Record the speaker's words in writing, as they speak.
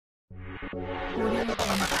తమకు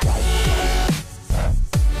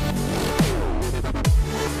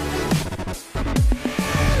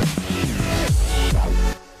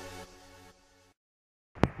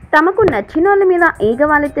నచ్చినోళ్ళ మీద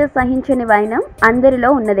ఈగవాలితే సహించని వైనం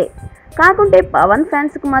అందరిలో ఉన్నదే. కాకుంటే పవన్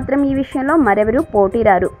ఫ్యాన్స్కు మాత్రం ఈ విషయంలో మరెవరూ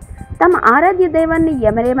పోటీరారు. తమ ఆరాధ్య దైవాన్ని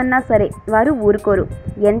ఎవరేమన్నా సరే వారు ఊరుకోరు.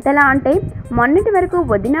 ఎంతలా అంటే మొన్నటి వరకు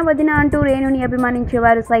వదిన వదిన అంటూ రేణుని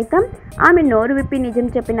అభిమానించేవారు సైతం ఆమె నోరు విప్పి నిజం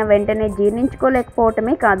చెప్పిన వెంటనే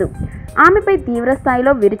జీర్ణించుకోలేకపోవటమే కాదు, ఆమెపై తీవ్ర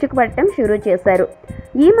స్థాయిలో విరుచుకుపడటం షురూ చేశారు.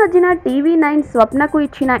 ఈ మధ్యన TV9 స్వప్నకు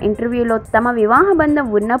ఇచ్చిన ఇంటర్వ్యూలో తమ వివాహ బంధం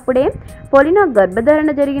ఉన్నప్పుడే పొలిన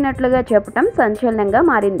గర్భధారణ జరిగినట్లుగా చెప్పడం సంచలనంగా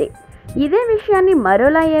మారింది. ఇదే విషయాన్ని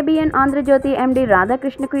మరోలా ABN ఆంధ్రజ్యోతి MD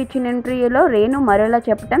రాధాకృష్ణకు ఇచ్చిన ఇంటర్వ్యూలో రేణు మరోలా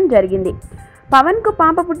చెప్పడం జరిగింది. పవన్కు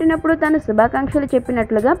పాప పుట్టినప్పుడు తను శుభాకాంక్షలు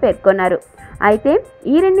చెప్పినట్లుగా పేర్కొన్నారు. అయితే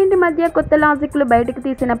ఈ రెండింటి మధ్య కొత్త లాజిక్లు బయటకు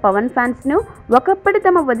తీసిన పవన్ ఫ్యాన్స్ను ఒకప్పటి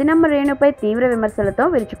తమ వదినమ్మ రేణుపై తీవ్ర విమర్శలతో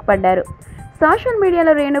విరుచుకుపడ్డారు. సోషల్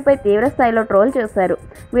మీడియాలో రేణుపై తీవ్ర స్థాయిలో ట్రోల్ చేశారు.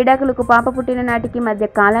 విడాకులకు పాప పుట్టిన నాటికి మధ్య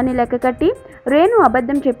కాలాన్ని లెక్కకట్టి రేణు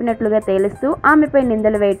అబద్ధం చెప్పినట్లుగా తేలిస్తూ ఆమెపై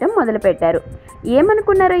నిందలు వేయటం మొదలుపెట్టారు.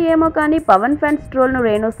 ఏమనుకున్నారో ఏమో కానీ పవన్ ఫ్యాన్స్ ట్రోల్ను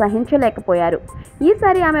రేణు సహించలేకపోయారు.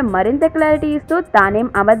 ఈసారి ఆమె మరింత క్లారిటీ ఇస్తూ తానేం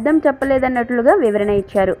అబద్ధం చెప్పలేదన్నట్లుగా వివరణ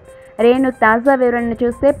ఇచ్చారు. రేణు తాజా వివరణను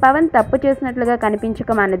చూస్తే పవన్ తప్పు చేసినట్లుగా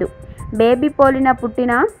కనిపించక మానదు. బేబీ పోలిన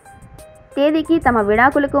పుట్టిన తేదీకి తమ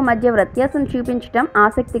విడాకులకు మధ్య వ్యత్యాసం చూపించడం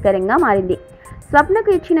ఆసక్తికరంగా మారింది. స్వప్నకు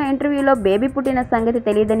ఇచ్చిన ఇంటర్వ్యూలో బేబీ పుట్టిన సంగతి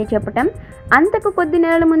తెలియదని చెప్పటం, అంతకు కొద్ది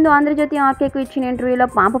నెలల ముందు ఆంధ్రజ్యోతి RKకు ఇచ్చిన ఇంటర్వ్యూలో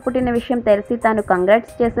పాప పుట్టిన విషయం తెలిసి తాను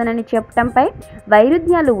కంగ్రాట్స్ చేశానని చెప్పడంపై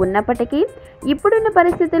వైరుధ్యాలు ఉన్నప్పటికీ ఇప్పుడున్న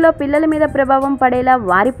పరిస్థితుల్లో పిల్లల మీద ప్రభావం పడేలా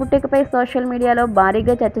వారి పుట్టుకపై సోషల్ మీడియాలో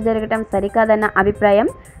భారీగా చర్చ జరగడం సరికాదన్న అభిప్రాయం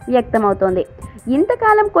వ్యక్తమవుతోంది.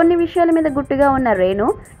 ఇంతకాలం కొన్ని విషయాల మీద గుట్టుగా ఉన్న రేణు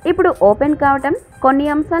ఇప్పుడు ఓపెన్ కావటం, కొన్ని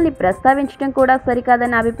అంశాల్ని ప్రస్తావించడం కూడా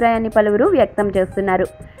సరికాదన్న అభిప్రాయాన్ని పలువురు వ్యక్తం చేస్తున్నారు.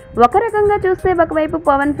 ఒక రకంగా చూస్తే ఒకవైపు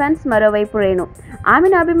పవన్ ఫ్యాన్స్, మరోవైపు రేణు.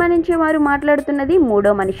 ఆమెను అభిమానించే వారు మాట్లాడుతున్నది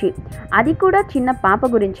మూడో మనిషి, అది కూడా చిన్న పాప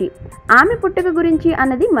గురించి. ఆమె పుట్టుక గురించి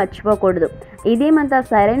అన్నది మర్చిపోకూడదు. ఇదేమంతా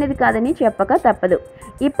సరైనది కాదని చెప్పక తప్పదు.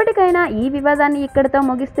 ఇప్పటికైనా ఈ వివాదాన్ని ఇక్కడితో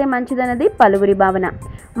ముగిస్తే మంచిదన్నది పలువురి భావన.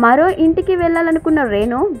 మరో ఇంటికి వెళ్ళాలనుకున్న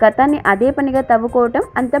రేణు గతాన్ని అదే పనిగా తవ్వుకోవటం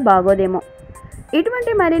అంత బాగోదేమో.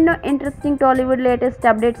 ఇటువంటి మరెన్నో ఇంట్రెస్టింగ్ టాలీవుడ్ లేటెస్ట్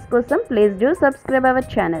అప్డేట్స్ కోసం please do subscribe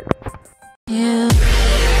our channel.